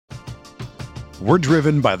We're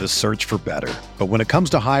driven by the search for better. But when it comes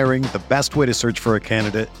to hiring, the best way to search for a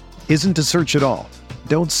candidate isn't to search at all.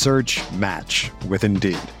 Don't search, match with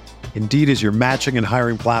Indeed. Indeed is your matching and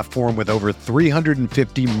hiring platform with over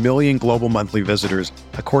 350 million global monthly visitors,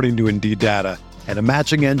 according to Indeed data, and a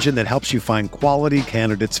matching engine that helps you find quality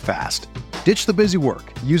candidates fast. Ditch the busy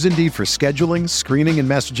work. Use Indeed for scheduling, screening, and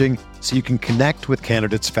messaging so you can connect with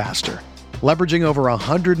candidates faster. Leveraging over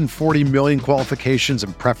 140 million qualifications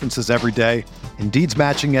and preferences every day, Indeed's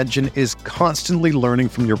matching engine is constantly learning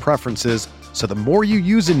from your preferences, so the more you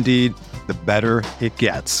use Indeed, the better it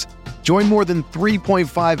gets. Join more than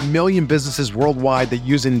 3.5 million businesses worldwide that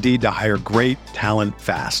use Indeed to hire great talent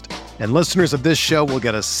fast. And listeners of this show will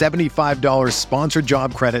get a $75 sponsored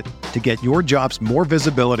job credit to get your jobs more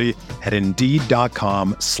visibility at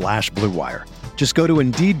Indeed.com/Blue Wire. Just go to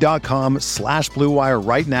Indeed.com/Blue Wire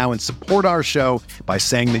right now and support our show by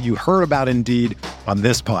saying that you heard about Indeed on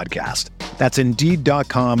this podcast. That's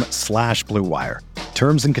Indeed.com/Blue Wire.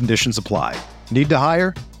 Terms and conditions apply. Need to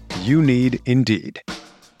hire? You need Indeed.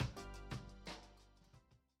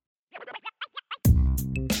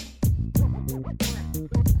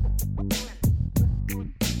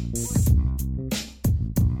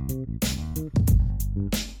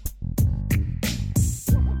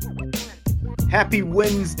 Happy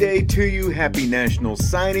Wednesday to you. Happy National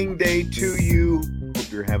Signing Day to you. Hope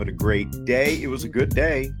you're having a great day. It was a good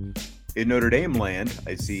day in Notre Dame land.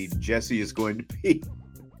 I see Jesse is going to be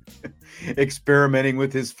experimenting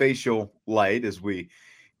with his facial light as we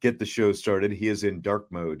get the show started. He is in dark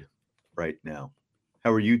mode right now.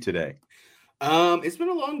 How are you today? It's been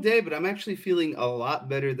a long day, but I'm actually feeling a lot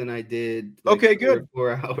better than I did. Okay, good.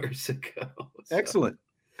 4 hours ago. So. Excellent.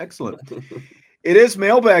 It is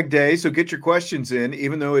Mailbag Day, so get your questions in.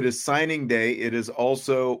 Even though it is signing day, it is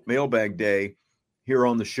also Mailbag Day here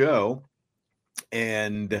on the show.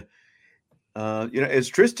 And as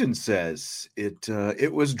Tristan says,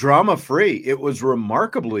 it was drama-free. It was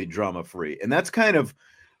remarkably drama-free. And that's kind of,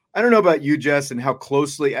 I don't know about you, Jess, and how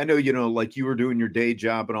closely, I know, like you were doing your day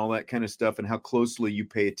job and all that kind of stuff, and how closely you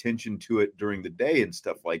pay attention to it during the day and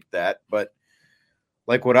stuff like that. But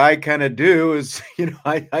like what I kind of do is,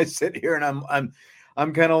 I sit here and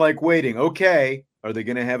I'm kind of like waiting. Okay, are they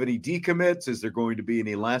going to have any decommits? Is there going to be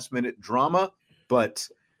any last minute drama? But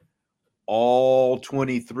all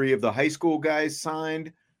 23 of the high school guys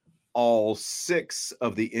signed, all 6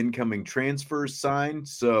 of the incoming transfers signed.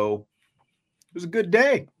 So it was a good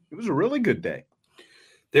day. It was a really good day.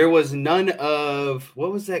 There was none of,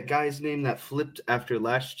 what was that guy's name that flipped after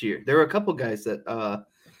last year? There were a couple guys that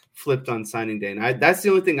flipped on signing day, and that's the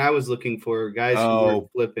only thing I was looking for, guys who were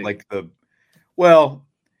flipping.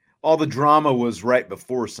 All the drama was right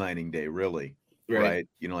before signing day, really, right?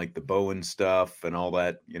 Like the Bowen stuff and all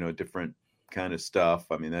that, different kind of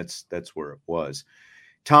stuff. I mean, that's where it was.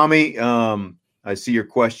 Tommy, I see your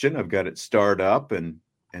question. I've got it starred up, and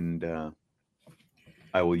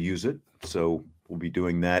I will use it. So we'll be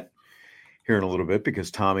doing that here in a little bit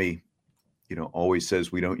because Tommy, always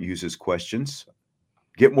says we don't use his questions.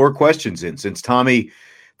 Get more questions in. Since Tommy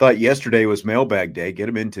thought yesterday was Mailbag Day, get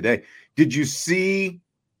them in today. Did you see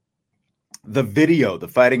the video, the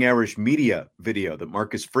Fighting Irish media video that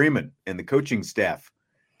Marcus Freeman and the coaching staff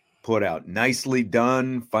put out? Nicely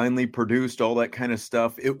done, finally produced, all that kind of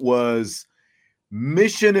stuff. It was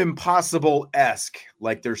Mission Impossible-esque,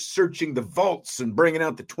 like they're searching the vaults and bringing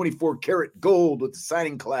out the 24-karat gold with the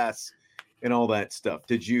signing class and all that stuff.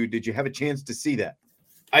 Did you have a chance to see that?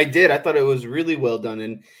 I did. I thought it was really well done.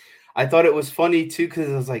 And I thought it was funny, too, because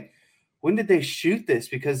I was like, when did they shoot this?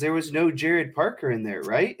 Because there was no Jared Parker in there,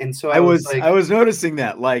 right? And so I was noticing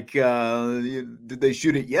that. Like, did they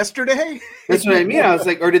shoot it yesterday? That's what I mean. I was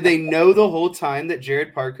like, or did they know the whole time that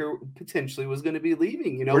Jared Parker potentially was going to be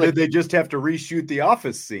leaving? Or did they just have to reshoot the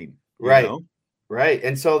office scene? Right. Right.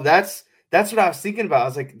 And so that's what I was thinking about. I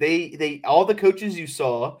was like, they all the coaches you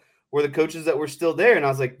saw were the coaches that were still there. And I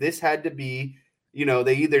was like, this had to be,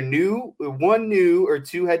 they either knew or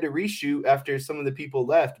 2 had to reshoot after some of the people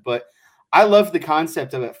left. But I love the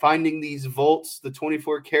concept of it, finding these vaults, the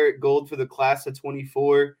 24-karat gold for the class of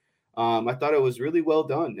 24. I thought it was really well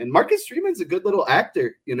done. And Marcus Freeman's a good little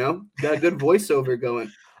actor, got a good voiceover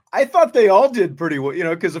going. I thought they all did pretty well,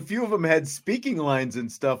 because a few of them had speaking lines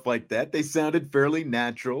and stuff like that. They sounded fairly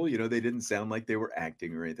natural. They didn't sound like they were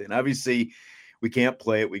acting or anything. Obviously, we can't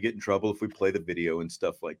play it. We get in trouble if we play the video and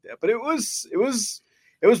stuff like that. But it was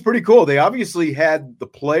pretty cool. They obviously had the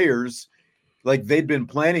players, like they'd been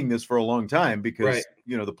planning this for a long time because,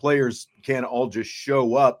 the players can't all just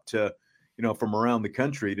show up to, from around the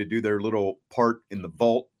country to do their little part in the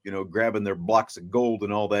vault, grabbing their blocks of gold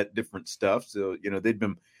and all that different stuff. So, they'd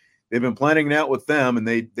they've been planning it out with them, and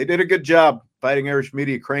they did a good job. Fighting Irish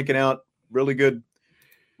Media cranking out really good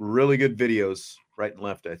videos right and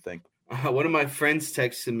left, I think. One of my friends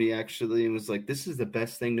texted me actually and was like, "This is the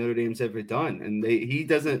best thing Notre Dame's ever done." And he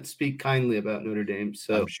doesn't speak kindly about Notre Dame.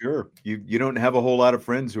 So I'm sure you don't have a whole lot of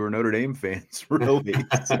friends who are Notre Dame fans, really.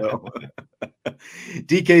 So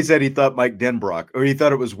DK said he thought Mike Denbrock, or he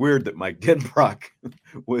thought it was weird that Mike Denbrock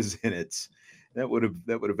was in it. That would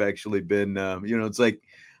have actually been, it's like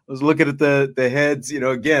I was looking at the heads,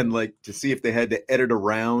 again, like to see if they had to edit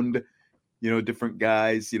around, different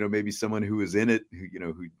guys, maybe someone who was in it,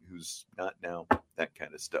 who's not now, that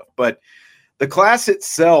kind of stuff. But the class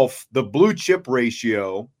itself, the blue chip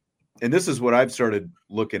ratio, and this is what I've started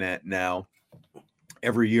looking at now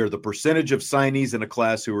every year, the percentage of signees in a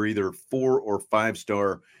class who are either 4 or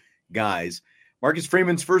 5-star guys. Marcus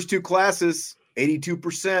Freeman's first two classes,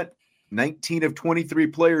 82%, 19 of 23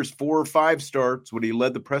 players, 4 or 5-star. That's what he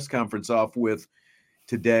led the press conference off with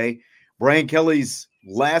today. Brian Kelly's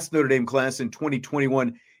last Notre Dame class in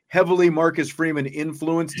 2021, heavily Marcus Freeman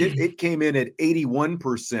influenced. It came in at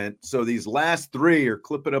 81%. So these last three are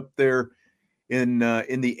clipping up there in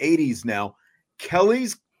the 80s now.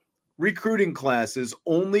 Kelly's recruiting classes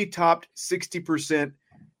only topped 60%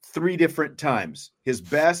 3 different times. His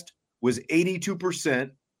best was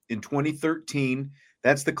 82% in 2013.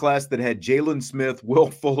 That's the class that had Jalen Smith,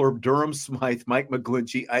 Will Fuller, Durham Smythe, Mike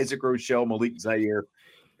McGlinchey, Isaac Rochelle, Malik Zaire,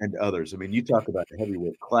 and others. I mean, you talk about the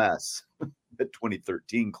heavyweight class, the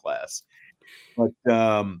 2013 class. But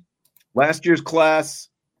last year's class,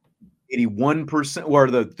 81%, or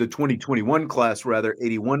the 2021 class, rather,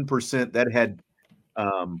 81%. That had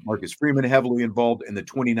Marcus Freeman heavily involved, and the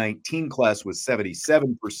 2019 class was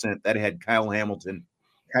 77%. That had Kyle Hamilton,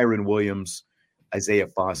 Kyron Williams, Isaiah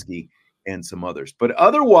Foskey, and some others. But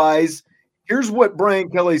otherwise, here's what Brian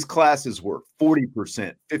Kelly's classes were: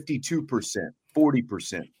 40%, 52%,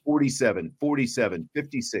 40%, 47, 47,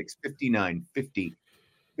 56, 59, 50,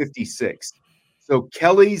 56. So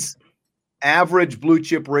Kelly's average blue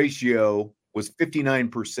chip ratio was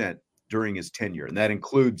 59% during his tenure, and that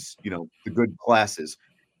includes, the good classes.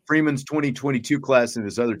 Freeman's 2022 class and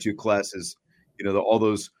his other two classes, all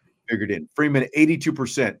those figured in. Freeman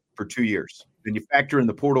 82% for 2 years. Then you factor in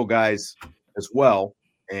the portal guys as well,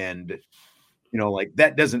 and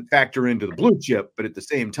that doesn't factor into the blue chip, but at the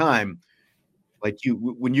same time,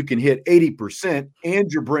 when you can hit 80%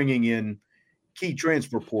 and you're bringing in key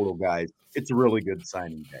transfer portal guys, it's a really good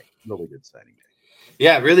signing day. Really good signing day.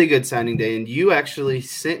 Yeah, really good signing day. And you actually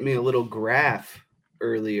sent me a little graph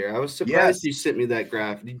earlier. I was surprised you sent me that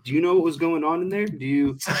graph. Do you know what was going on in there? Do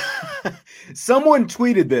you? Someone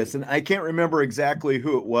tweeted this, and I can't remember exactly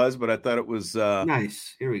who it was, but I thought it was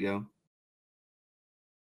nice. Here we go.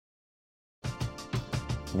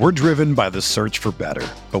 We're driven by the search for better.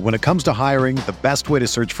 But when it comes to hiring, the best way to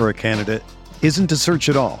search for a candidate isn't to search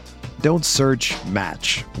at all. Don't search,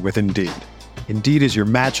 match with Indeed. Indeed is your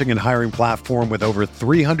matching and hiring platform with over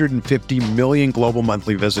 350 million global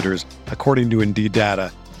monthly visitors, according to Indeed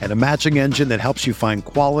data, and a matching engine that helps you find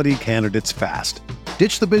quality candidates fast.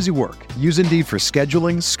 Ditch the busy work. Use Indeed for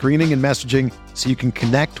scheduling, screening, and messaging so you can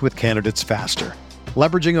connect with candidates faster.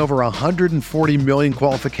 Leveraging over 140 million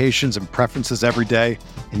qualifications and preferences every day,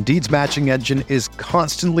 Indeed's matching engine is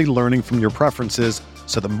constantly learning from your preferences,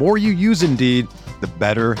 so the more you use Indeed, the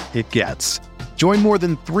better it gets. Join more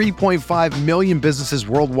than 3.5 million businesses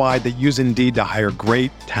worldwide that use Indeed to hire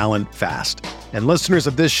great talent fast. And listeners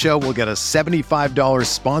of this show will get a $75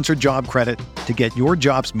 sponsored job credit to get your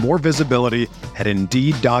jobs more visibility at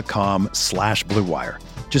Indeed.com/Blue Wire.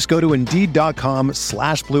 Just go to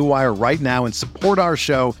Indeed.com/Blue Wire right now and support our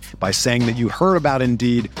show by saying that you heard about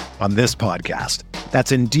Indeed on this podcast.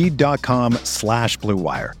 That's Indeed.com/Blue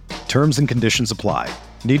Wire. Terms and conditions apply.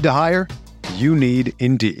 Need to hire? You need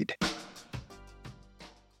Indeed.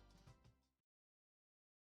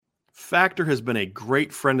 Factor has been a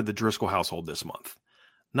great friend of the Driscoll household this month.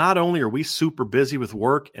 Not only are we super busy with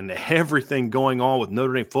work and everything going on with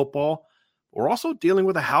Notre Dame football, but we're also dealing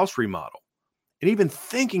with a house remodel. And even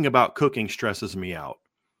thinking about cooking stresses me out,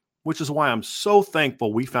 which is why I'm so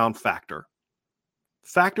thankful we found Factor.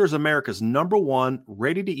 Factor is America's #1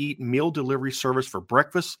 ready-to-eat meal delivery service for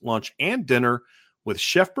breakfast, lunch, and dinner with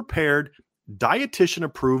chef-prepared,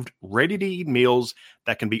 dietitian-approved, ready-to-eat meals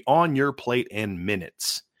that can be on your plate in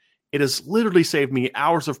minutes. It has literally saved me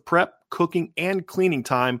hours of prep, cooking, and cleaning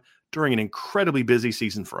time during an incredibly busy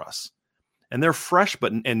season for us. And their fresh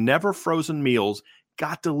and never frozen meals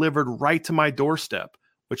got delivered right to my doorstep,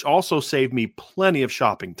 which also saved me plenty of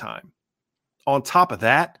shopping time. On top of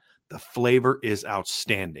that, the flavor is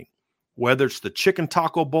outstanding. Whether it's the chicken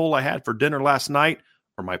taco bowl I had for dinner last night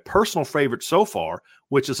or my personal favorite so far,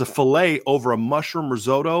 which is a filet over a mushroom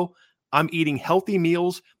risotto, I'm eating healthy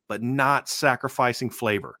meals, but not sacrificing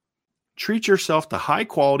flavor. Treat yourself to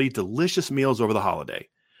high-quality, delicious meals over the holiday.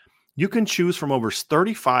 You can choose from over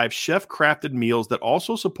 35 chef-crafted meals that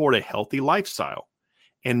also support a healthy lifestyle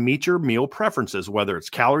and meet your meal preferences, whether it's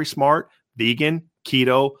calorie smart, vegan,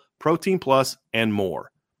 keto, protein plus, and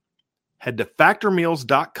more. Head to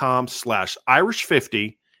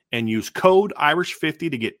factormeals.com/Irish50 and use code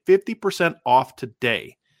Irish50 to get 50% off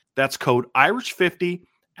today. That's code Irish50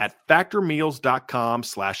 at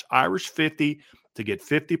factormeals.com/Irish50 to get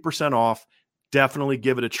 50% off. Definitely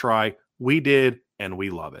give it a try. We did, and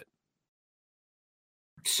we love it.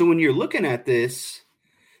 So when you're looking at this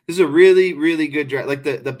is a really, really good draft. Like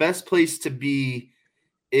the best place to be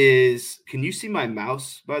is, can you see my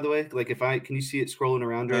mouse, by the way? Like can you see it scrolling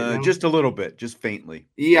around right now? Just a little bit, just faintly.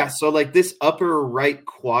 Yeah. So like this upper right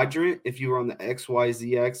quadrant, if you were on the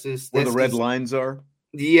XYZ axis, where the red lines are.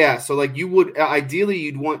 Yeah. So like you would, ideally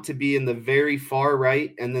you'd want to be in the very far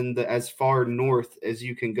right and then as far north as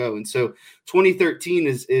you can go. And so 2013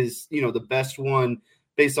 is, the best one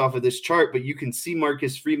based off of this chart, but you can see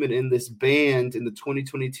Marcus Freeman in this band in the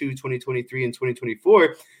 2022, 2023, and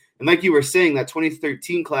 2024. And like you were saying, that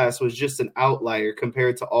 2013 class was just an outlier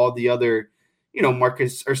compared to all the other,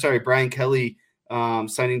 Brian Kelly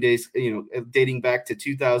signing days, dating back to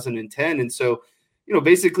 2010. And so,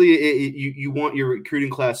 basically you want your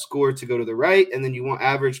recruiting class score to go to the right, and then you want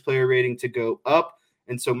average player rating to go up.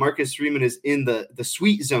 And so Marcus Freeman is in the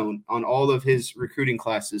sweet zone on all of his recruiting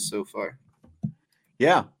classes so far.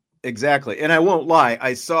 Yeah, exactly. And I won't lie,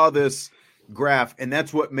 I saw this graph, and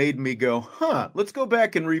that's what made me go, let's go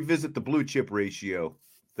back and revisit the blue chip ratio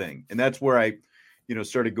thing. And that's where I,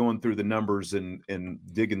 started going through the numbers and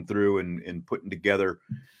digging through and putting together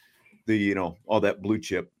the, all that blue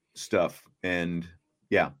chip stuff. And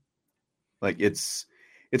yeah, like it's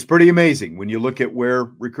pretty amazing when you look at where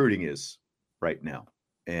recruiting is right now,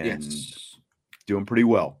 and doing pretty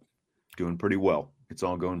well. It's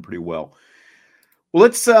all going pretty well. Well,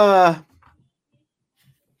 let's you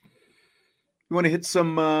want to hit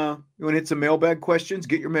some mailbag questions?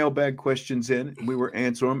 Get your mailbag questions in. We were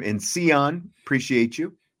answering them. And Sion, appreciate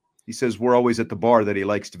you. He says we're always at the bar that he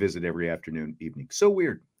likes to visit every afternoon, evening. So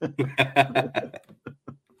weird.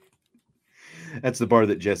 That's the bar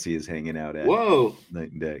that Jesse is hanging out at. Whoa.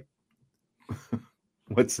 Night and day.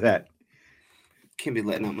 What's that? Can't be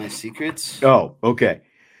letting out my secrets. Oh, okay.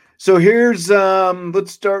 So here's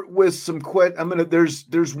let's start with some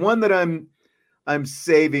there's one that I'm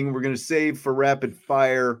saving. We're gonna save for rapid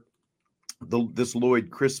fire this Lloyd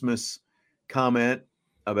Christmas comment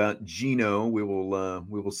about Gino. We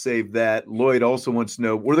will save that. Lloyd also wants to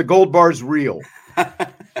know, were the gold bars real?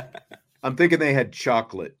 I'm thinking they had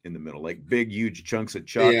chocolate in the middle, like big, huge chunks of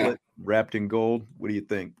chocolate wrapped in gold. What do you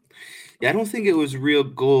think? Yeah, I don't think it was real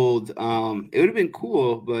gold. It would have been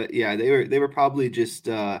cool, but yeah, they were probably just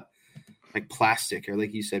like plastic, or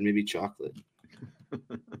like you said, maybe chocolate.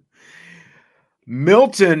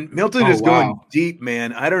 Milton is going deep,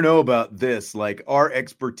 man. I don't know about this, like our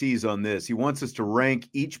expertise on this. He wants us to rank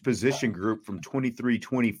each position group from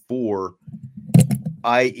 23-24,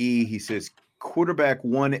 i.e., he says quarterback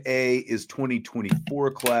 1A is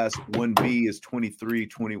 2024 class, 1B is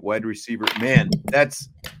 23-20 wide receiver. Man,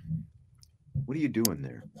 what are you doing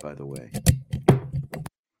there, by the way?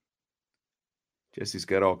 Jesse's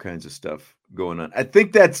got all kinds of stuff going on. I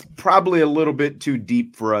think that's probably a little bit too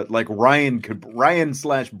deep for us. Like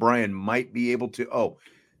Ryan/Brian might be able to. Oh,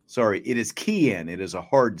 sorry. It is Kian. It is a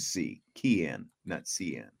hard C. Kian, not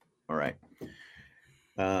CN. All right.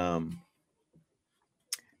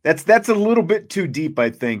 That's a little bit too deep, I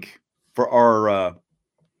think, for our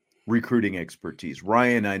recruiting expertise.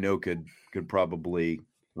 Ryan, I know, could probably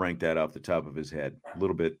rank that off the top of his head. A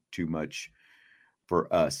little bit too much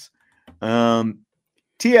for us.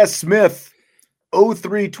 T.S. Smith,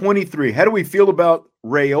 0323. How do we feel about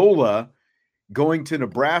Raiola going to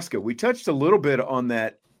Nebraska? We touched a little bit on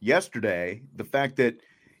that yesterday, the fact that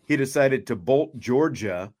he decided to bolt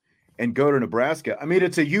Georgia and go to Nebraska. I mean,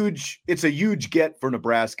 it's a huge get for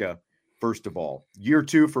Nebraska, first of all. Year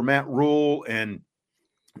 2 for Matt Rule, and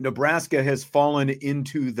Nebraska has fallen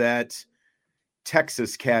into that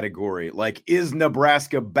Texas category. Like, is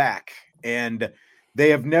Nebraska back? And they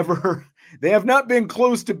have not been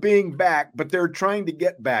close to being back, but they're trying to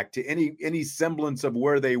get back to any semblance of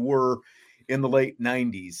where they were in the late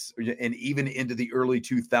 90s and even into the early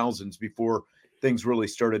 2000s before things really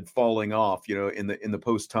started falling off, in the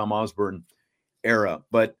post Tom Osborne era.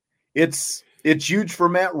 But it's huge for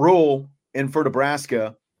Matt Rule and for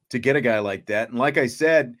Nebraska to get a guy like that. And like I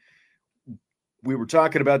said, we were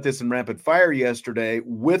talking about this in rapid fire yesterday.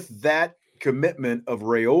 With that commitment of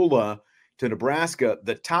Raiola to Nebraska,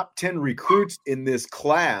 the top 10 recruits in this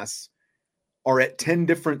class are at 10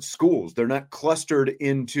 different schools. They're not clustered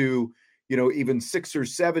into, even 6 or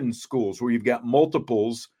 7 schools where you've got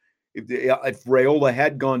multiples. If Raiola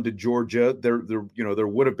had gone to Georgia, there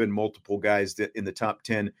would have been multiple guys that in the top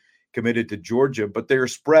 10 committed to Georgia, but they're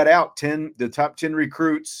spread out the top 10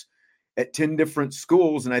 recruits at 10 different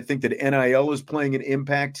schools. And I think that NIL is playing an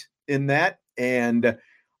impact in that. And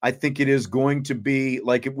I think it is going to be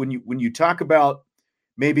like when you talk about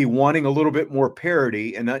maybe wanting a little bit more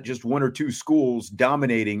parity and not just 1 or 2 schools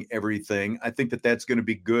dominating everything, I think that that's going to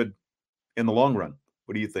be good in the long run.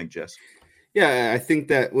 What do you think, Jess? Yeah, I think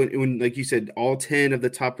that when like you said, all 10 of the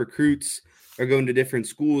top recruits are going to different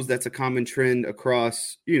schools, that's a common trend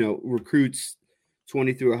across, recruits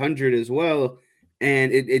 20 through 100 as well.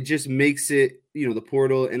 And it just makes it, the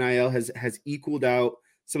portal NIL has equaled out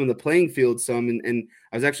some of the playing field some. And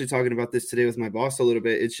I was actually talking about this today with my boss a little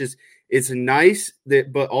bit. It's nice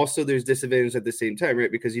but also there's disadvantages at the same time,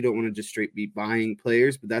 right? Because you don't want to just straight be buying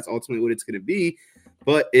players, but that's ultimately what it's going to be.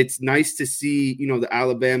 But it's nice to see, the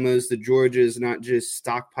Alabamas, the Georgias, not just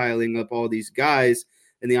stockpiling up all these guys,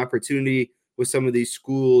 and the opportunity with some of these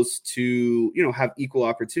schools to, have equal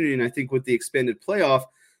opportunity. And I think with the expanded playoff,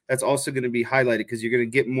 that's also going to be highlighted because you're going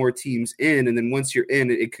to get more teams in. And then once you're in,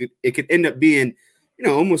 it could end up being,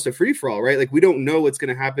 almost a free for all, right? Like we don't know what's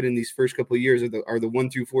going to happen in these first couple of years. Are the 1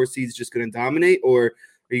 through 4 seeds just going to dominate, or are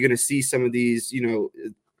you going to see some of these,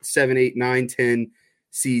 7, 8, 9, 10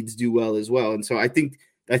 seeds do well as well? And so I think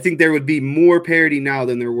there would be more parity now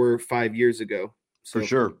than there were 5 years ago. So for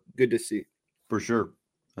sure. Good to see. For sure.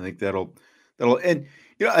 I think that'll, and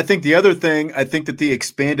I think the other thing, I think that the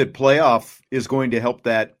expanded playoff is going to help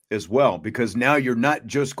that as well, because now you're not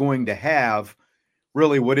just going to have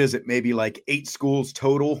really, what is it? Maybe like 8 schools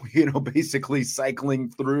total, basically cycling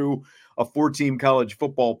through a 4-team college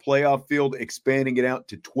football playoff field, expanding it out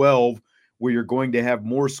to 12, where you're going to have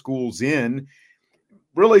more schools in.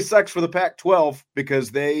 Really sucks for the Pac-12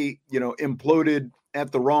 because they, imploded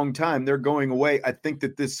at the wrong time. They're going away. I think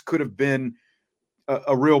that this could have been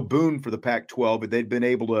a real boon for the Pac-12 if they'd been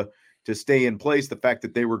able to stay in place. The fact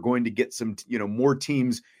that they were going to get some, more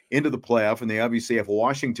teams into the playoff, and they obviously have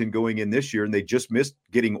Washington going in this year, and they just missed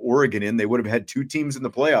getting Oregon in. They would have had 2 teams in the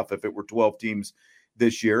playoff if it were 12 teams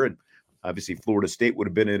this year, and obviously Florida State would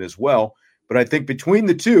have been in as well. But I think between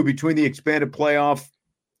the two, between the expanded playoff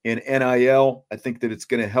and NIL, I think that it's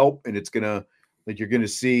going to help, and you're going to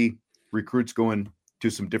see recruits going to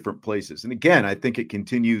some different places. And again, I think it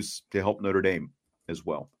continues to help Notre Dame as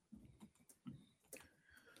well.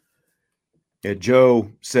 Yeah,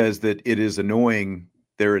 Joe says that it is annoying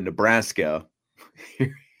there in Nebraska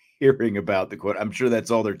hearing about the quote. I'm sure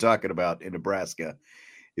that's all they're talking about in Nebraska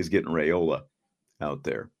is getting Raiola out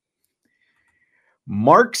there.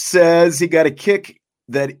 Mark says he got a kick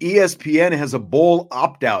that ESPN has a bowl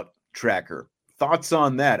opt-out tracker. Thoughts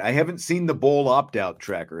on that? I haven't seen the bowl opt-out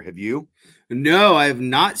tracker. Have you? No, I have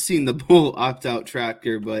not seen the bowl opt-out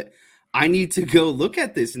tracker, but I need to go look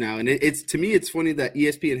at this now. And it's to me, it's funny that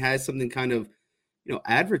ESPN has something kind of,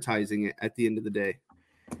 advertising it at the end of the day.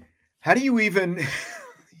 How do you even,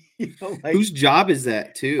 whose job is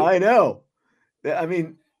that too? I know. I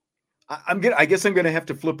mean, I guess I'm going to have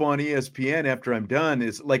to flip on ESPN after I'm done.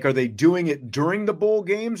 Is like, are they doing it during the bowl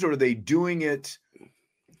games, or are they doing it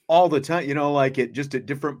all the time? Just at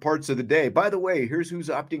different parts of the day. By the way, here's who's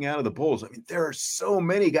opting out of the bowls. I mean, there are so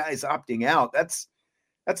many guys opting out. That's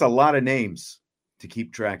a lot of names to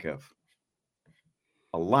keep track of.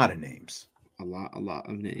 A lot of names. A lot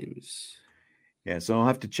of names. Yeah, so I'll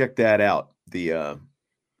have to check that out. The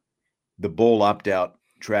bowl opt-out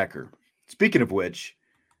tracker. Speaking of which,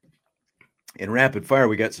 in rapid fire,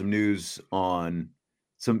 we got some news on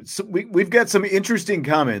we've got some interesting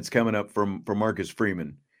comments coming up from Marcus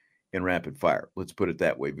Freeman in rapid fire. Let's put it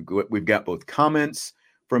that way. We've got both comments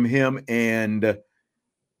from him and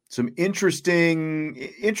some interesting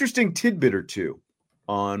tidbit or two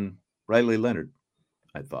on Riley Leonard,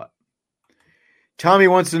 I thought. Tommy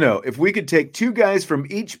wants to know, if we could take 2 guys from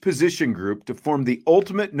each position group to form the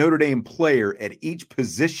ultimate Notre Dame player at each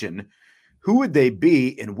position, who would they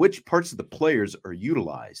be and which parts of the players are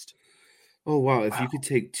utilized? Oh, wow. If you could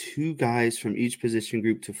take 2 guys from each position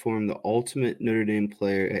group to form the ultimate Notre Dame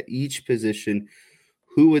player at each position,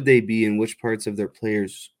 who would they be and which parts of the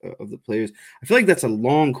players? I feel like that's a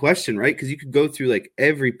long question, right? Because you could go through like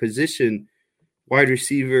every position: wide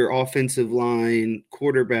receiver, offensive line,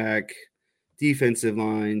 quarterback, defensive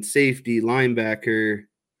line, safety, linebacker,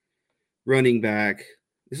 running back.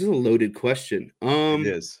 This is a loaded question. It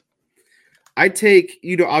is. I take,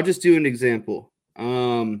 I'll just do an example.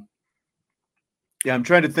 Yeah, I'm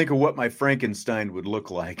trying to think of what my Frankenstein would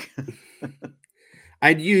look like.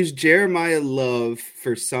 I'd use Jeremiah Love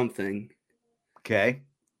for something. Okay.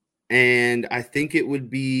 And I think I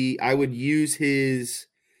would use his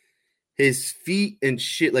feet and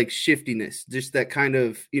shit, like shiftiness, just that kind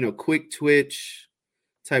of, quick twitch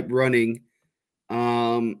type running.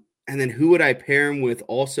 And then who would I pair him with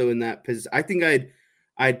also in that position? I think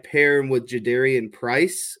I'd pair him with Jadarian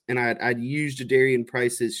Price, and I'd use Jadarian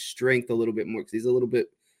Price's strength a little bit more because he's a little bit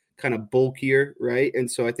kind of bulkier, right? And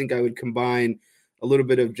so I think I would combine a little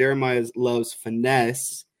bit of Jeremiah Love's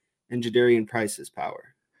finesse and Jadarian Price's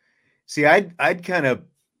power. See, I'd kind of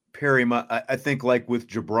pair him up, I think, like with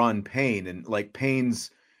Jabron Payne, and like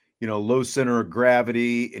Payne's, low center of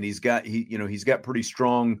gravity, and he's got pretty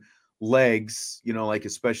strong legs, like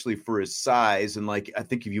especially for his size. And like, I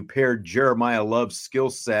think if you paired Jeremiah Love's skill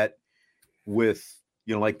set with,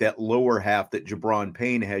 like that lower half that Jabron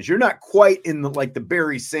Payne has, you're not quite in the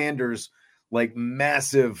Barry Sanders, like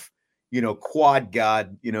massive, quad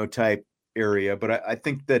god, type area. But I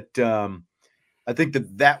think that,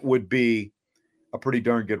 that would be a pretty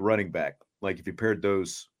darn good running back. Like if you paired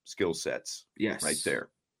those skill sets, yes, right there.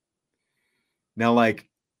 Now, like,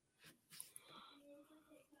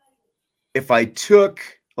 if I took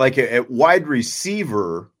like a wide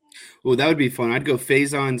receiver, well, that would be fun. I'd go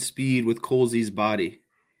Faison speed with Colsey's body.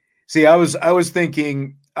 See, I was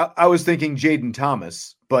thinking Jaden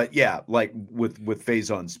Thomas, but yeah, like with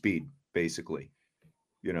Faison speed, basically,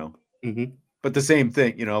 Mm-hmm. But the same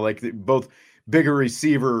thing, like both bigger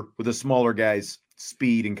receiver with a smaller guy's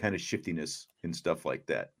speed and kind of shiftiness and stuff like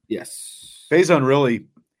that. Yes, Faison really,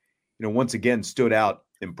 once again stood out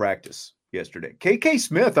in practice yesterday. KK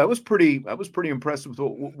Smith, I was pretty impressed with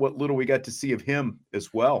what little we got to see of him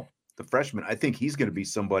as well. The freshman, I think he's going to be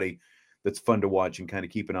somebody that's fun to watch and kind of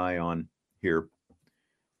keep an eye on here,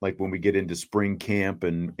 like when we get into spring camp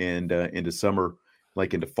and into summer,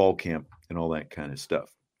 like into fall camp and all that kind of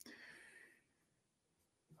stuff.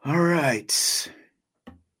 All right,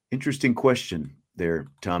 interesting question there,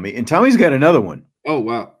 Tommy. And Tommy's got another one. Oh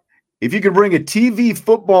wow. If you could bring a TV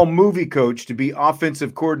football movie coach to be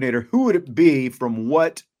offensive coordinator, who would it be, from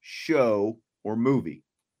what show or movie?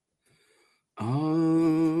 I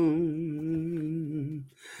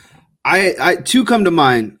two come to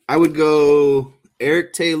mind. I would go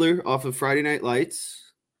Eric Taylor off of Friday Night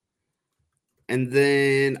Lights. And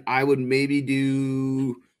then I would maybe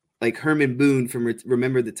do like Herman Boone from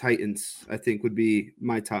Remember the Titans, I think would be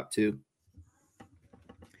my top two.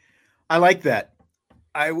 I like that.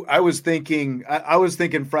 I was thinking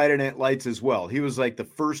Friday Night Lights as well. He was like the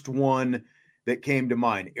first one that came to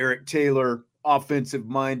mind. Eric Taylor,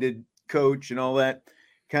 offensive-minded coach and all that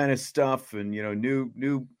kind of stuff, and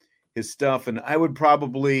knew his stuff. And I would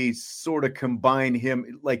probably sort of combine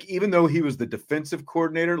him, like even though he was the defensive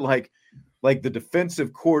coordinator, like the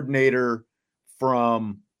defensive coordinator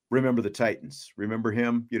from Remember the Titans. Remember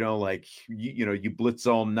him? You blitz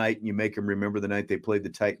all night and you make him remember the night they played the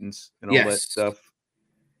Titans and all that stuff.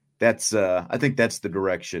 That's I think that's the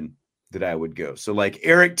direction that I would go. So like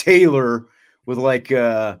Eric Taylor with like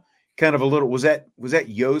kind of a little, was that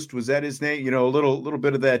Yost? Was that his name? A little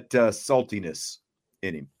bit of that saltiness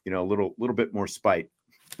in him, a little bit more spite.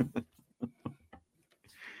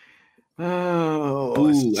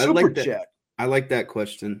 Ooh, super chat. I like that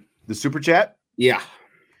question. The super chat? Yeah.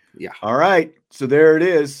 All right. So there it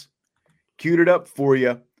is. Queued it up for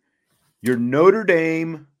you. Your Notre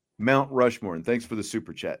Dame Mount Rushmore. And thanks for the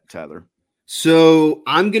super chat, Tyler. So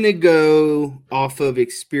I'm going to go off of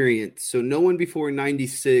experience. So no one before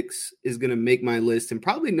 96 is going to make my list, and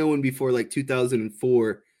probably no one before like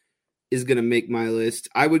 2004 is going to make my list.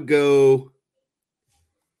 I'd go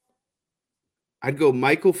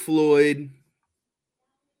Michael Floyd,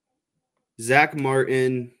 Zach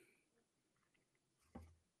Martin,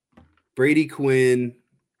 Brady Quinn,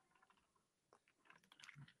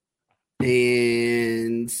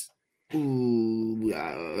 and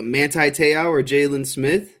Manti Te'o or Jalen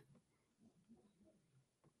Smith.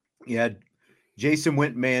 Yeah, Jason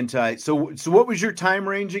went Manti. So what was your time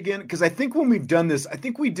range again? Because I think when we've done this, I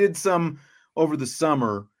think we did some over the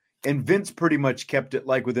summer, and Vince pretty much kept it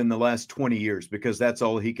like within the last 20 years because that's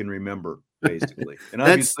all he can remember, basically. And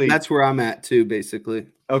obviously that's where I'm at too, basically.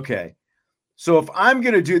 Okay. So if I'm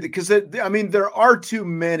going to do that, because there are too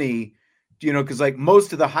many, because like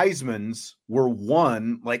most of the Heismans were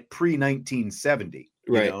won like pre-1970,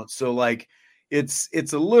 right? So like it's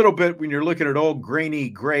a little bit, when you're looking at old grainy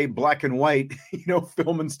gray, black and white,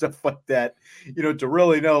 film and stuff like that, to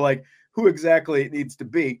really know like who exactly it needs to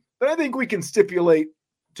be. But I think we can stipulate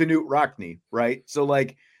to Newt Rockne, right? So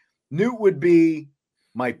like Newt would be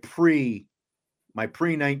my pre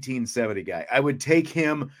 1970 guy. I would take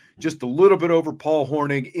him just a little bit over Paul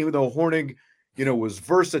Hornung, even though Hornung, was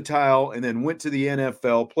versatile and then went to the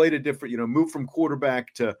NFL, played a different, moved from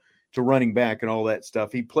quarterback to running back and all that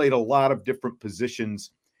stuff. He played a lot of different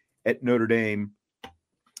positions at Notre Dame.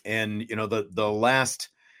 And, the last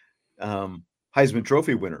Heisman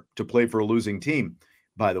Trophy winner to play for a losing team,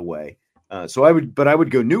 by the way. So I would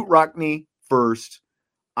go Newt Rockne first.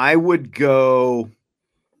 I would go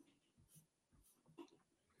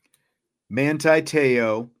Manti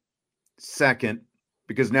Te'o second,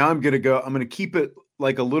 because now I'm going to keep it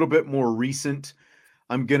like a little bit more recent.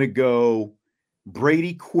 I'm going to go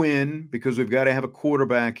Brady Quinn, because we've got to have a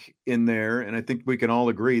quarterback in there. And I think we can all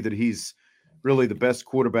agree that he's really the best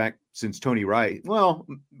quarterback since Tony Wright. Well,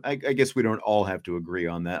 I guess we don't all have to agree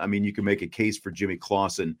on that. I mean, you can make a case for Jimmy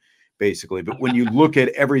Clausen, basically. But when you look at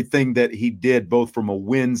everything that he did, both from a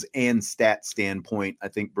wins and stat standpoint, I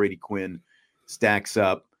think Brady Quinn stacks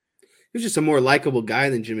up. He was just a more likable guy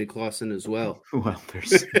than Jimmy Clausen as well. Well,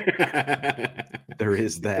 there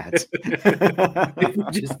is that.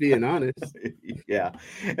 Just being honest. Yeah.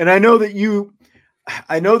 And I know that you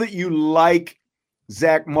like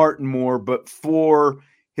Zach Martin more, but for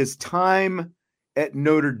his time at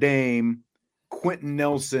Notre Dame, Quentin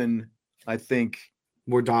Nelson, I think,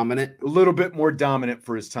 more dominant, a little bit more dominant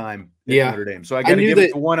for his time at Notre Dame. So I got to give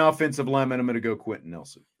it to one offensive lineman. I'm going to go Quentin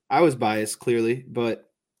Nelson. I was biased, clearly, but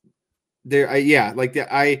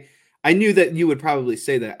I knew that you would probably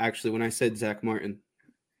say that, actually, when I said Zach Martin.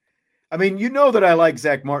 I mean, that I like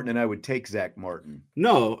Zach Martin, and I would take Zach Martin.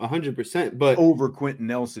 No, 100%, but over Quentin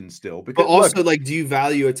Nelson still. Because, but also, do you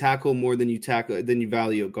value a tackle more than you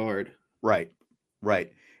value a guard? Right.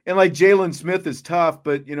 And like Jalen Smith is tough,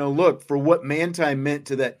 but look, for what Manti meant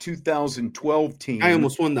to that 2012 team, I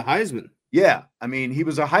almost won the Heisman. Yeah, I mean, he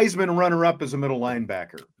was a Heisman runner-up as a middle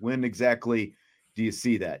linebacker. When exactly do you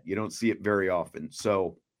see that? You don't see it very often.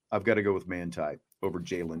 So I've got to go with Manti over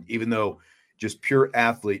Jalen, even though just pure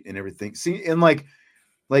athlete and everything. See, and like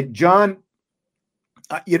John,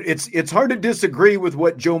 it's hard to disagree with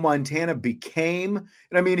what Joe Montana became.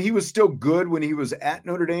 And I mean, he was still good when he was at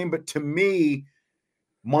Notre Dame, but to me,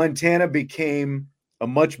 Montana became a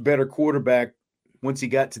much better quarterback once he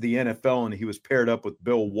got to the NFL and he was paired up with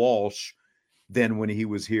Bill Walsh than when he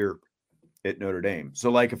was here at Notre Dame.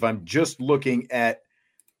 So like, if I'm just looking at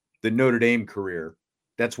the Notre Dame career,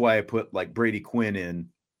 that's why I put like Brady Quinn in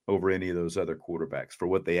over any of those other quarterbacks for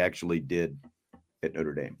what they actually did at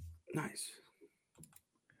Notre Dame. Nice.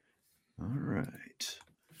 All right.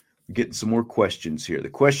 We're getting some more questions here. The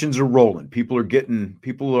questions are rolling. People are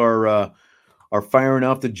firing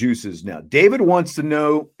off the juices now. David wants to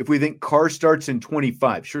know if we think Carr starts in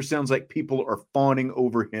 25. Sure sounds like people are fawning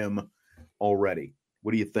over him already.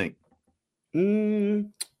 What do you think?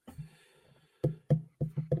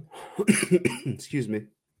 Excuse me.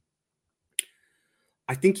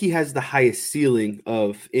 I think he has the highest ceiling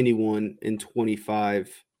of anyone in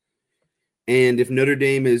 25. And if Notre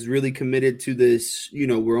Dame is really committed to this,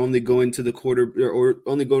 we're only going to the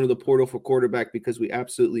only going to the portal for quarterback because we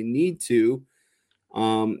absolutely need to.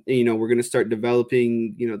 We're going to start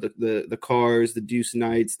developing, the Carrs, the Deuce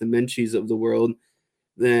Knights, the Menchies of the world.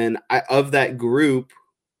 Then of that group,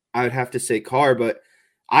 I would have to say Carr, but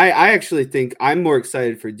I actually think I'm more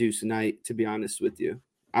excited for Deuce Knight, to be honest with you.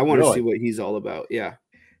 I want to see what he's all about. Yeah.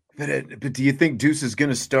 But do you think Deuce is going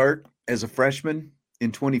to start as a freshman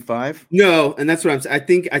in 25? No, and that's what I'm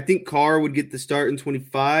saying. I think Carr would get the start in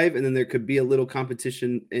 25, and then there could be a little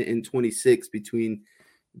competition in 26 between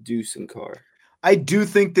Deuce and Carr. I do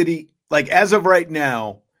think that he, as of right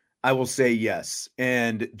now, I will say yes.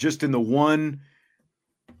 And just in the one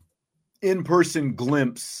in-person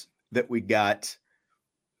glimpse that we got,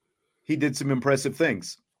 he did some impressive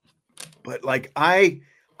things. But I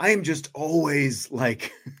am just always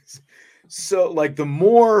so the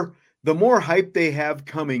more hype they have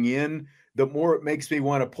coming in, the more it makes me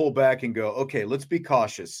want to pull back and go, okay, let's be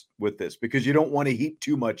cautious with this, because you don't want to heap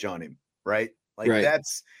too much on him, right? Right.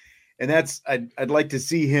 I'd like to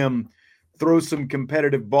see him throw some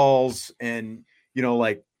competitive balls and,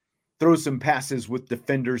 throw some passes with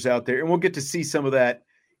defenders out there. And we'll get to see some of that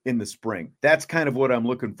in the spring. That's kind of what I'm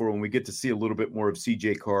looking for when we get to see a little bit more of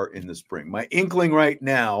CJ Carr in the spring. My inkling right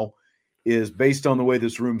now is, based on the way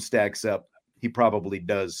this room stacks up, he probably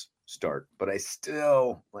does start, but I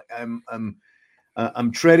still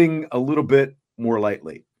I'm treading a little bit more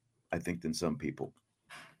lightly, I think, than some people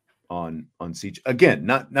on CJ. Again,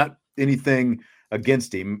 not anything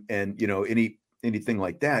against him and anything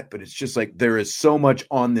like that, but it's just there is so much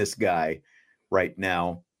on this guy right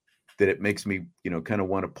now that it makes me, kind of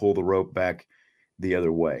want to pull the rope back the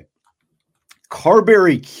other way.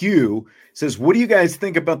 Carberry Q says, what do you guys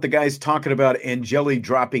think about the guys talking about Angeli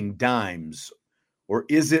dropping dimes? Or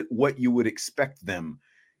is it what you would expect them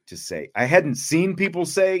to say? I hadn't seen people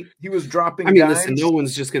say he was dropping dimes. Listen, no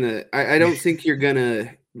one's just going to – I don't think you're going to,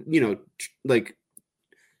 you're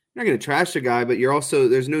not going to trash a guy, but you're also –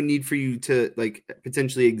 there's no need for you to,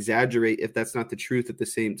 potentially exaggerate if that's not the truth at the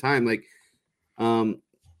same time.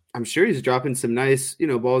 I'm sure he's dropping some nice,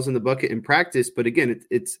 balls in the bucket in practice, but again,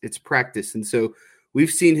 it's practice. And so we've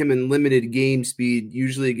seen him in limited game speed,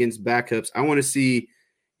 usually against backups. I want to see,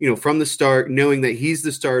 from the start, knowing that he's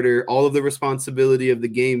the starter, all of the responsibility of the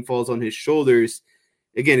game falls on his shoulders.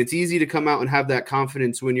 Again, it's easy to come out and have that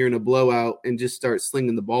confidence when you're in a blowout and just start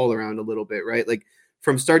slinging the ball around a little bit, right?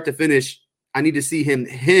 From start to finish, I need to see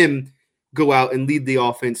him go out and lead the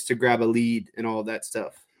offense to grab a lead and all of that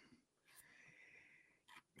stuff.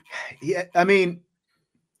 Yeah,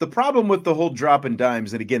 the problem with the whole dropping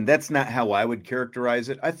dimes, and again, that's not how I would characterize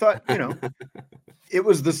it. I thought, it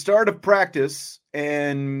was the start of practice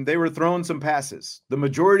and they were throwing some passes. The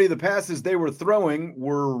majority of the passes they were throwing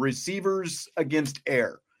were receivers against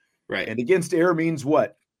air. Right. And against air means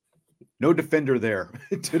what? No defender there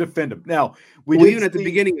to defend him. Now, even at the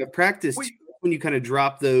beginning of practice, when you kind of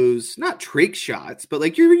drop those, not trick shots,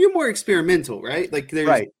 but you're more experimental, right?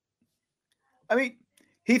 Right.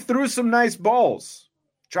 He threw some nice balls,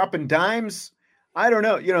 dropping dimes. I don't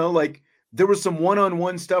know, there was some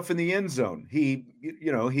one-on-one stuff in the end zone. He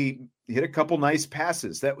hit a couple nice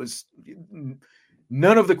passes. That was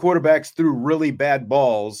none of the quarterbacks threw really bad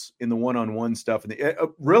balls in the one-on-one stuff,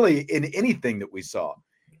 really in anything that we saw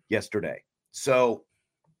yesterday. So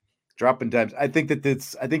dropping dimes, I think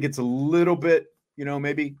it's a little bit,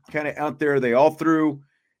 maybe kind of out there. They all threw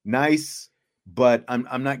nice, but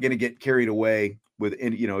I'm not going to get carried away with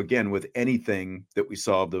with anything that we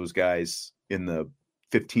saw of those guys in the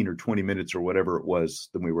 15 or 20 minutes or whatever it was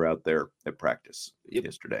that we were out there at practice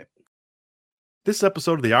yesterday. This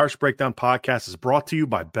episode of the Irish Breakdown Podcast is brought to you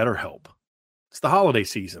by BetterHelp. It's the holiday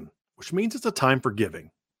season, which means it's a time for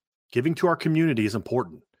giving. Giving to our community is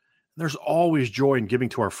important. There's always joy in giving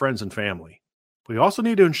to our friends and family. We also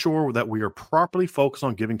need to ensure that we are properly focused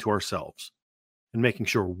on giving to ourselves and making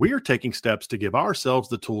sure we're taking steps to give ourselves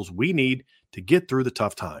the tools we need to get through the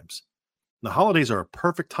tough times. The holidays are a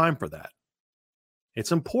perfect time for that.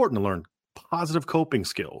 It's important to learn positive coping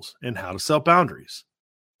skills and how to set boundaries.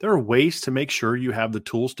 There are ways to make sure you have the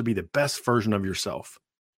tools to be the best version of yourself.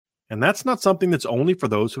 And that's not something that's only for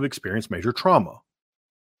those who've experienced major trauma.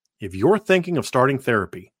 If you're thinking of starting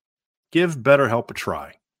therapy, give BetterHelp a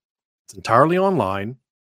try. It's entirely online,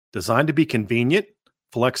 designed to be convenient,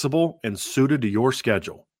 flexible, and suited to your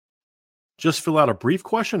schedule. Just fill out a brief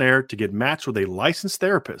questionnaire to get matched with a licensed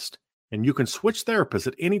therapist, and you can switch therapists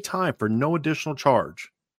at any time for no additional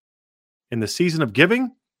charge. In the season of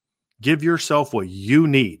giving, give yourself what you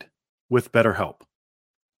need with BetterHelp.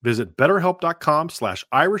 Visit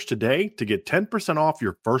BetterHelp.com/Irish today to get 10% off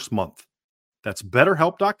your first month. That's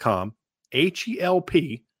BetterHelp.com,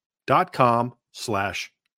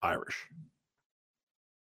 HELP.com/Irish.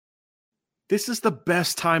 This is the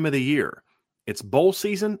best time of the year. It's bowl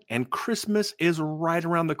season and Christmas is right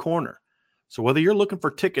around the corner. So whether you're looking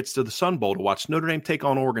for tickets to the Sun Bowl to watch Notre Dame take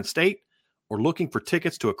on Oregon State, or looking for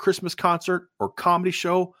tickets to a Christmas concert or comedy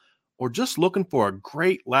show, or just looking for a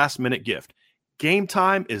great last-minute gift, Game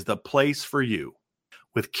Time is the place for you.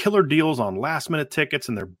 With killer deals on last-minute tickets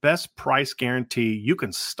and their best price guarantee, you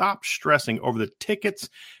can stop stressing over the tickets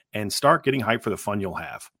and start getting hyped for the fun you'll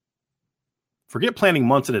have. Forget planning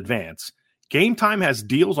months in advance. Game Time has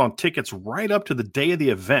deals on tickets right up to the day of the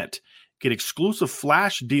event. Get exclusive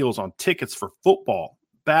flash deals on tickets for football,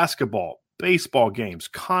 basketball, baseball games,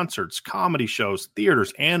 concerts, comedy shows,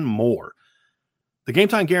 theaters, and more. The Game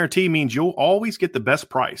Time guarantee means you'll always get the best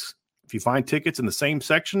price. If you find tickets in the same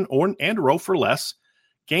section and row for less,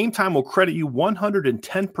 Game Time will credit you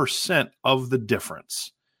 110% of the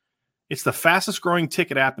difference. It's the fastest growing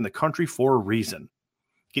ticket app in the country for a reason.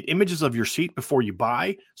 Get images of your seat before you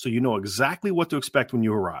buy so you know exactly what to expect when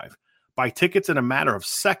you arrive. Buy tickets in a matter of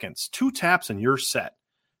seconds, 2 taps and you're set.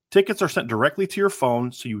 Tickets are sent directly to your phone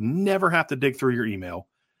so you never have to dig through your email.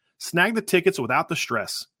 Snag the tickets without the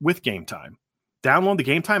stress with Game Time. Download the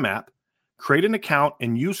Game Time app, create an account,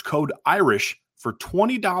 and use code IRISH for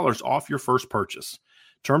 $20 off your first purchase.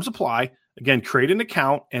 Terms apply. Again, create an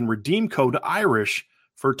account and redeem code IRISH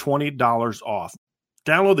for $20 off.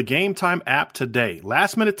 Download the Game Time app today.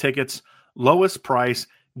 Last minute tickets, lowest price,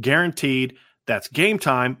 guaranteed. That's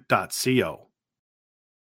gametime.co.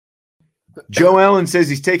 Joe Allen says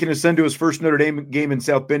he's taking his son to his first Notre Dame game in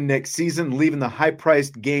South Bend next season, leaving the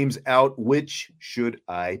high-priced games out. Which should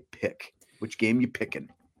I pick? Which game you picking?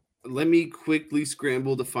 Let me quickly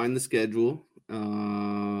scramble to find the schedule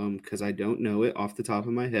because I don't know it off the top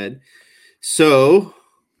of my head. So,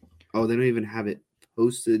 they don't even have it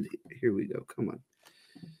posted. Here we go. Come on.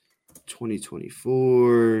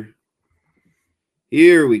 2024.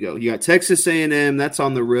 Here we go. You got Texas A&M. That's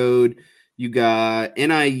on the road. You got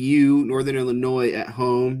NIU, Northern Illinois at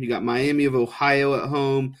home. You got Miami of Ohio at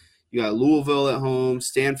home. You got Louisville at home,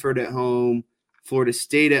 Stanford at home, Florida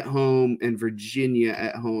State at home, and Virginia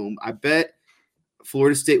at home. I bet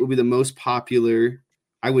Florida State will be the most popular.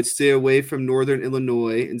 I would stay away from Northern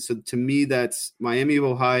Illinois. And so to me, that's Miami of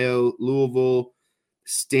Ohio, Louisville,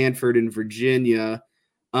 Stanford, and Virginia.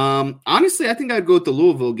 Honestly, I think I'd go with the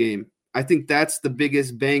Louisville game. I think that's the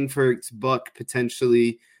biggest bang for its buck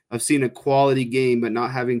potentially of seeing a quality game, but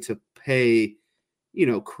not having to pay,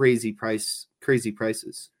 crazy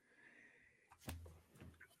prices.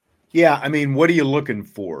 Yeah, I mean, what are you looking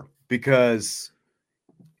for? Because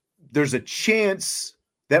there's a chance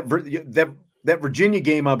that that Virginia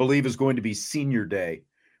game, I believe, is going to be senior day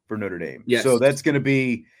for Notre Dame. Yes. So that's going to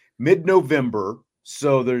be mid-November.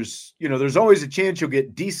 So there's always a chance you'll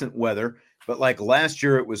get decent weather. But like last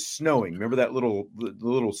year, it was snowing. Remember that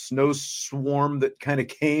little snow swarm that kind of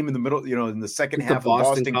came in the middle, in the second half of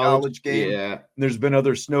Boston College game? Yeah. And there's been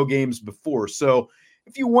other snow games before. So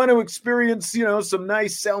if you want to experience, some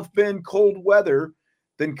nice South Bend cold weather,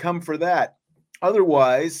 then come for that.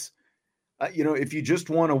 Otherwise, if you just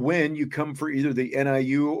want to win, you come for either the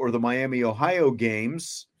NIU or the Miami, Ohio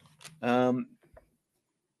games.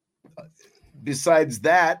 Besides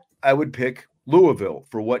that, I would pick Louisville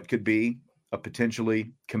for what could be a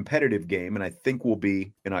potentially competitive game, and I think will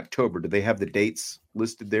be in October. Do they have the dates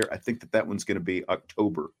listed there? I think that one's going to be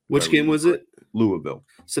October. Which game was it? Louisville.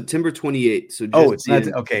 September 28th. So it's not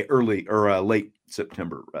okay. Early or late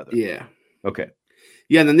September, rather. Yeah. Okay.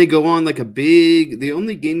 Yeah, and then they go on like the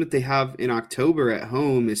only game that they have in October at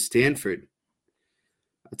home is Stanford.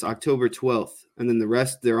 That's October 12th. And then the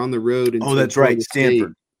rest, they're on the road. That's right.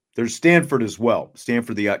 Stanford. There's Stanford as well.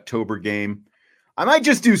 Stanford, the October game. I might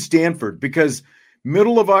just do Stanford because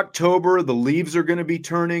middle of October, the leaves are going to be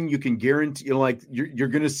turning. You can guarantee, you're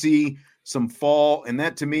going to see some fall. And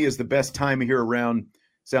that to me is the best time here around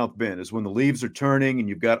South Bend is when the leaves are turning and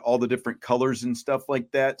you've got all the different colors and stuff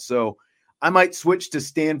like that. So I might switch to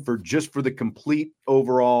Stanford just for the complete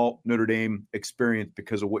overall Notre Dame experience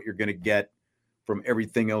because of what you're going to get from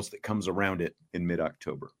everything else that comes around it in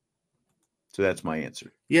mid-October. So that's my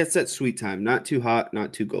answer. Yeah, it's that sweet time. Not too hot,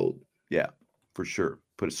 not too cold. Yeah, for sure.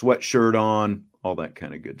 Put a sweatshirt on, all that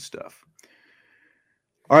kind of good stuff.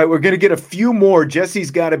 All right, we're going to get a few more.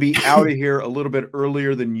 Jesse's got to be out of here a little bit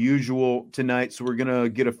earlier than usual tonight, so we're going to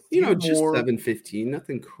get a few more. Just 7:15,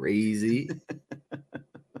 nothing crazy.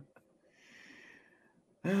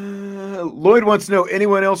 Lloyd wants to know,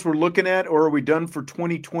 anyone else we're looking at, or are we done for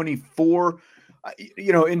 2024?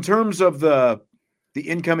 In terms of the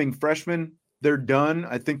incoming freshmen, they're done.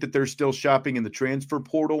 I think that they're still shopping in the transfer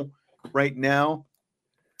portal right now.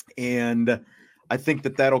 And I think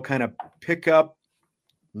that that'll kind of pick up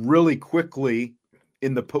really quickly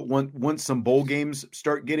once some bowl games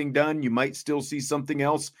start getting done. You might still see something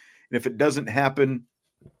else. And if it doesn't happen,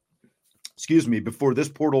 before this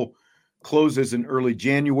portal closes in early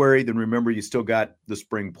January, then remember you still got the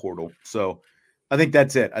spring portal. So I think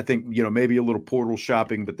that's it. I think, maybe a little portal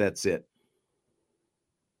shopping, but that's it.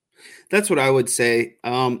 That's what I would say.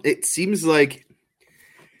 It seems like,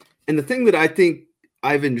 and the thing that I think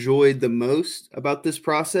I've enjoyed the most about this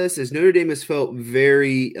process is Notre Dame has felt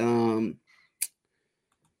very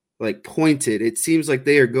pointed. It seems like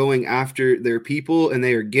they are going after their people and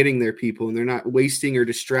they are getting their people and they're not wasting or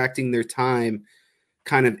distracting their time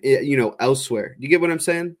kind of, elsewhere. You get what I'm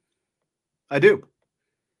saying? I do.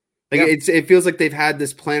 It feels like they've had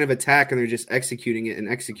this plan of attack and they're just executing it and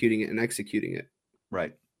executing it and executing it.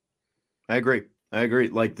 Right. I agree.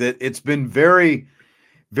 Like that, it's been very,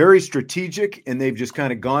 very strategic, and they've just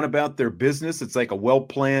kind of gone about their business. It's like a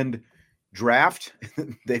well-planned draft.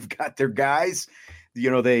 They've got their guys.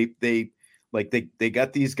 They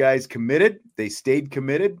got these guys committed. They stayed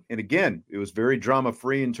committed, and again, it was very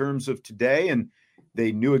drama-free in terms of today, and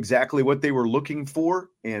they knew exactly what they were looking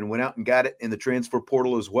for and went out and got it in the transfer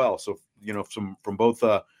portal as well. So, from both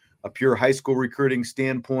a pure high school recruiting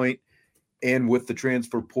standpoint and with the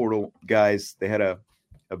transfer portal guys, they had a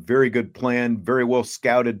very good plan, very well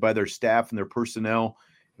scouted by their staff and their personnel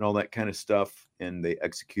and all that kind of stuff, and they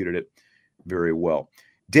executed it very well.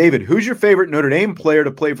 David, who's your favorite Notre Dame player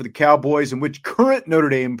to play for the Cowboys, and which current Notre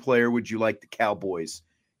Dame player would you like the Cowboys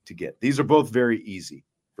to get? These are both very easy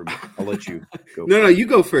for me. I'll let you go. No, you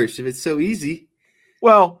go first if it's so easy.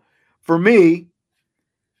 Well, for me,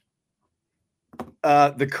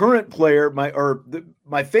 the current player,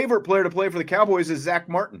 my favorite player to play for the Cowboys is Zach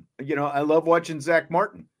Martin. You know, I love watching Zach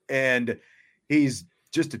Martin, and he's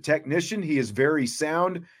just a technician. He is very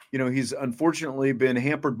sound. You know, he's unfortunately been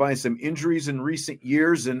hampered by some injuries in recent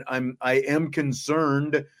years, and I am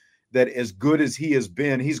concerned that as good as he has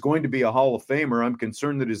been, he's going to be a Hall of Famer. I'm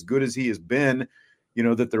concerned that as good as he has been, you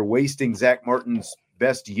know, that they're wasting Zach Martin's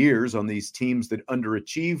best years on these teams that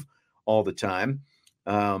underachieve all the time.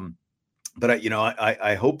 But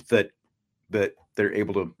I hope that they're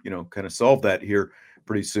able to, you know, kind of solve that here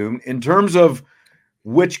pretty soon. In terms of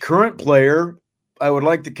which current player I would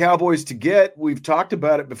like the Cowboys to get, we've talked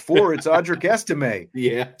about it before. It's Audric Estime.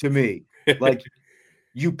 Yeah, to me, like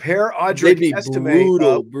you pair Audric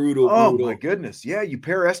Estime brutal. My goodness, yeah, you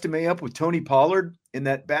pair Estime up with Tony Pollard in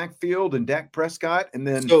that backfield and Dak Prescott, and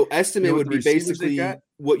then so Estime would be basically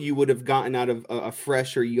what you would have gotten out of a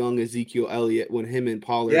fresh or young Ezekiel Elliott when him and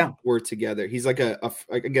Pollard were together. He's like a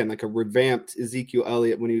revamped Ezekiel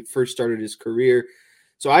Elliott when he first started his career.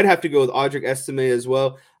 So I'd have to go with Audric Estime as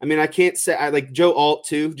well. I mean, I can't say I like Joe Alt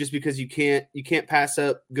too, just because you can't pass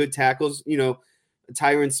up good tackles. You know,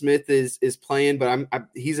 Tyron Smith is playing, but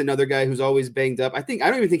he's another guy who's always banged up. I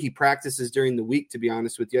don't even think he practices during the week, to be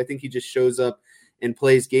honest with you. I think he just shows up and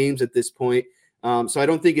plays games at this point. So I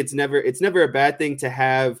don't think it's never a bad thing to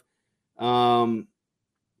have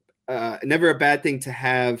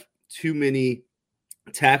too many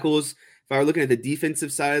tackles. If I were looking at the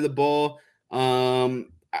defensive side of the ball,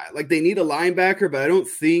 like they need a linebacker, but I don't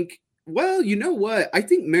think. Well, you know what? I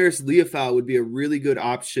think Maris Leofau would be a really good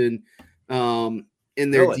option in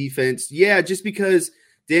their defense. Yeah, just because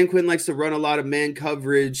Dan Quinn likes to run a lot of man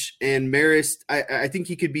coverage, and Maris, I think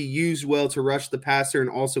he could be used well to rush the passer and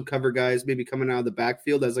also cover guys maybe coming out of the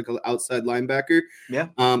backfield as like an outside linebacker. Yeah.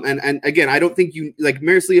 And again, I don't think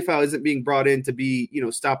Maris Leofau isn't being brought in to be, you know,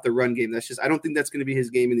 stop the run game. I don't think that's going to be his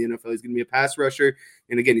game in the NFL. He's going to be a pass rusher.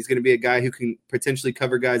 And again, he's going to be a guy who can potentially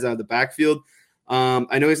cover guys out of the backfield.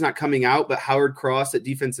 I know he's not coming out, but Howard Cross at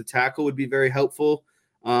defensive tackle would be very helpful.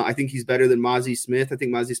 I think he's better than Mozzie Smith. I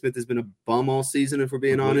think Mozzie Smith has been a bum all season, if we're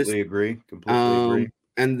being honest. Completely agree.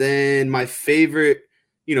 And then my favorite,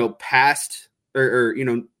 you know, past or you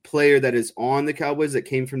know, player that is on the Cowboys that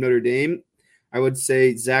came from Notre Dame, I would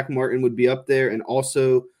say Zach Martin would be up there, and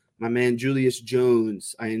also my man Julius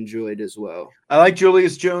Jones I enjoyed as well. I like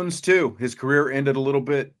Julius Jones too. His career ended a little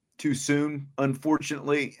bit too soon,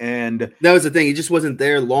 unfortunately, and that was the thing. He just wasn't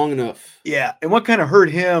there long enough. Yeah, and what kind of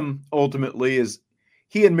hurt him ultimately is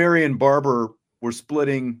he and Marion Barber were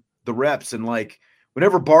splitting the reps, and like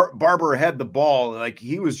whenever Barber had the ball, like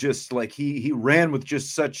he was just like he ran with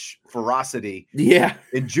just such ferocity. Yeah,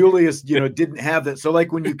 and Julius, you know, didn't have that. So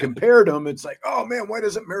like when you compared them, it's like, oh man, why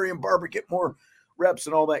doesn't Marion Barber get more reps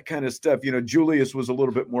and all that kind of stuff? You know, Julius was a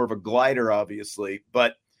little bit more of a glider, obviously,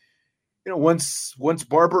 but you know, once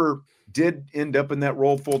Barber did end up in that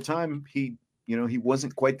role full time, he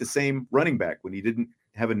wasn't quite the same running back when he didn't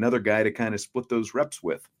have another guy to kind of split those reps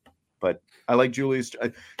with. But I like Julius.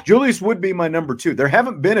 Julius would be my number 2. There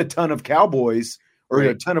haven't been a ton of Cowboys or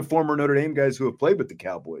a ton of former Notre Dame guys who have played with the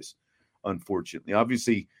Cowboys, unfortunately.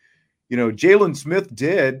 Obviously, you know, Jalen Smith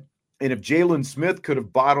did, and if Jalen Smith could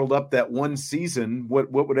have bottled up that one season,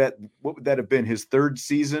 what would that have been? His third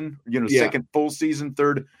season, you know, second full season,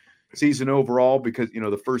 third season overall, because you know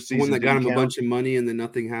the first season one that got him a bunch of money and then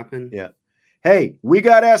nothing happened. Yeah. Hey, we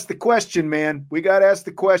got asked the question, man. We got asked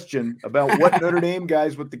the question about what Notre Dame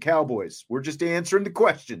guys with the Cowboys. We're just answering the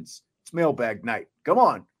questions. It's mailbag night. Come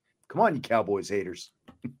on, you Cowboys haters.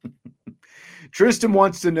 Tristan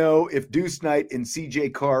wants to know if Deuce Knight and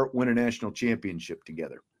CJ Carr win a national championship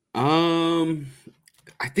together. I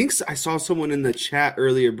think I saw someone in the chat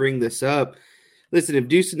earlier bring this up. Listen, if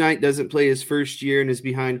Deuce Knight doesn't play his first year and is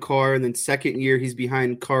behind Carr, and then second year he's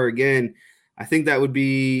behind Carr again, I think that would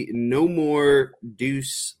be no more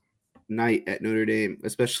Deuce Knight at Notre Dame,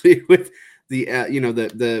 especially with the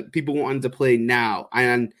the people wanting to play now.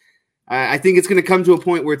 And I think it's going to come to a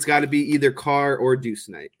point where it's got to be either Carr or Deuce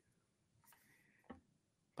Knight.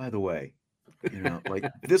 By the way, you know, like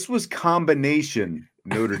this was combination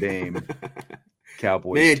Notre Dame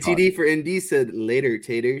Cowboys. Man, TD for ND said later,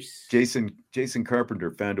 taters. Jason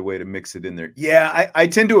Carpenter found a way to mix it in there. Yeah, I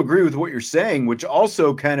tend to agree with what you're saying, which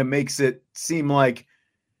also kind of makes it seem like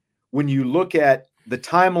when you look at the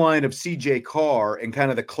timeline of CJ Carr and kind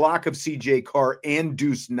of the clock of CJ Carr and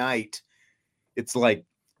Deuce Knight, it's like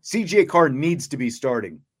CJ Carr needs to be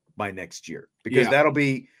starting by next year, because that'll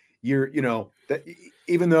be that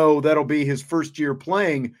even though that'll be his first year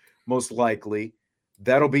playing, most likely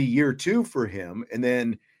that'll be year 2 for him. And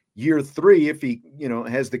then year 3, if he,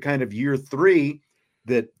 has the kind of year 3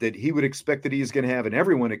 that he would expect that he's going to have, and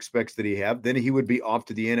everyone expects that he have, then he would be off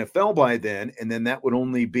to the NFL by then. And then that would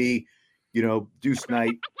only be, Deuce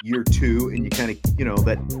Knight year 2, and you kind of,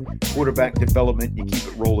 that quarterback development, you keep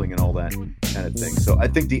it rolling and all that kind of thing. So I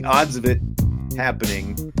think the odds of it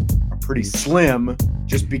happening are pretty slim,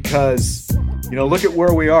 just because, look at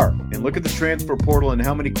where we are, and look at the transfer portal and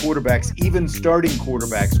how many quarterbacks, even starting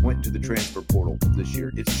quarterbacks, went into the transfer portal this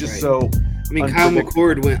year. It's just so. I mean, Kyle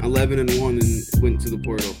McCord went 11-1 and went to the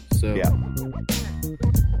portal. So yeah.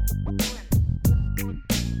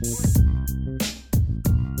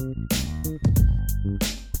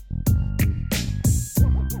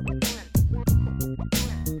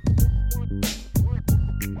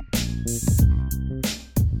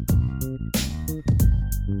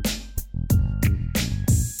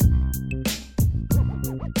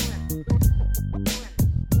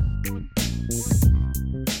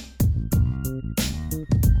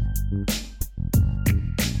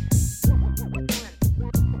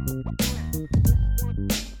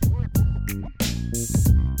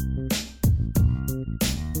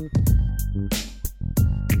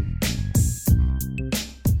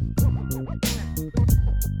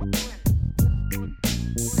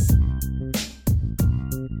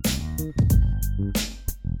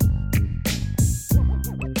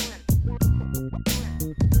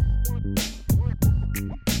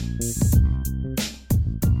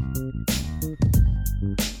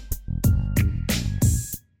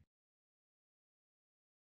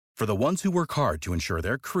 For the ones who work hard to ensure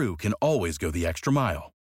their crew can always go the extra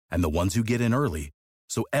mile, and the ones who get in early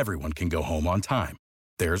so everyone can go home on time,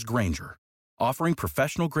 there's Grainger, offering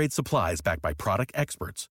professional-grade supplies backed by product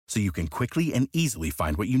experts so you can quickly and easily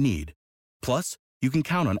find what you need. Plus, you can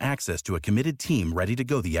count on access to a committed team ready to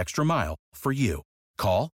go the extra mile for you.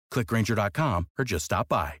 Call, click Grainger.com, or just stop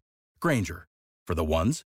by. Grainger, for the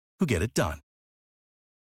ones who get it done.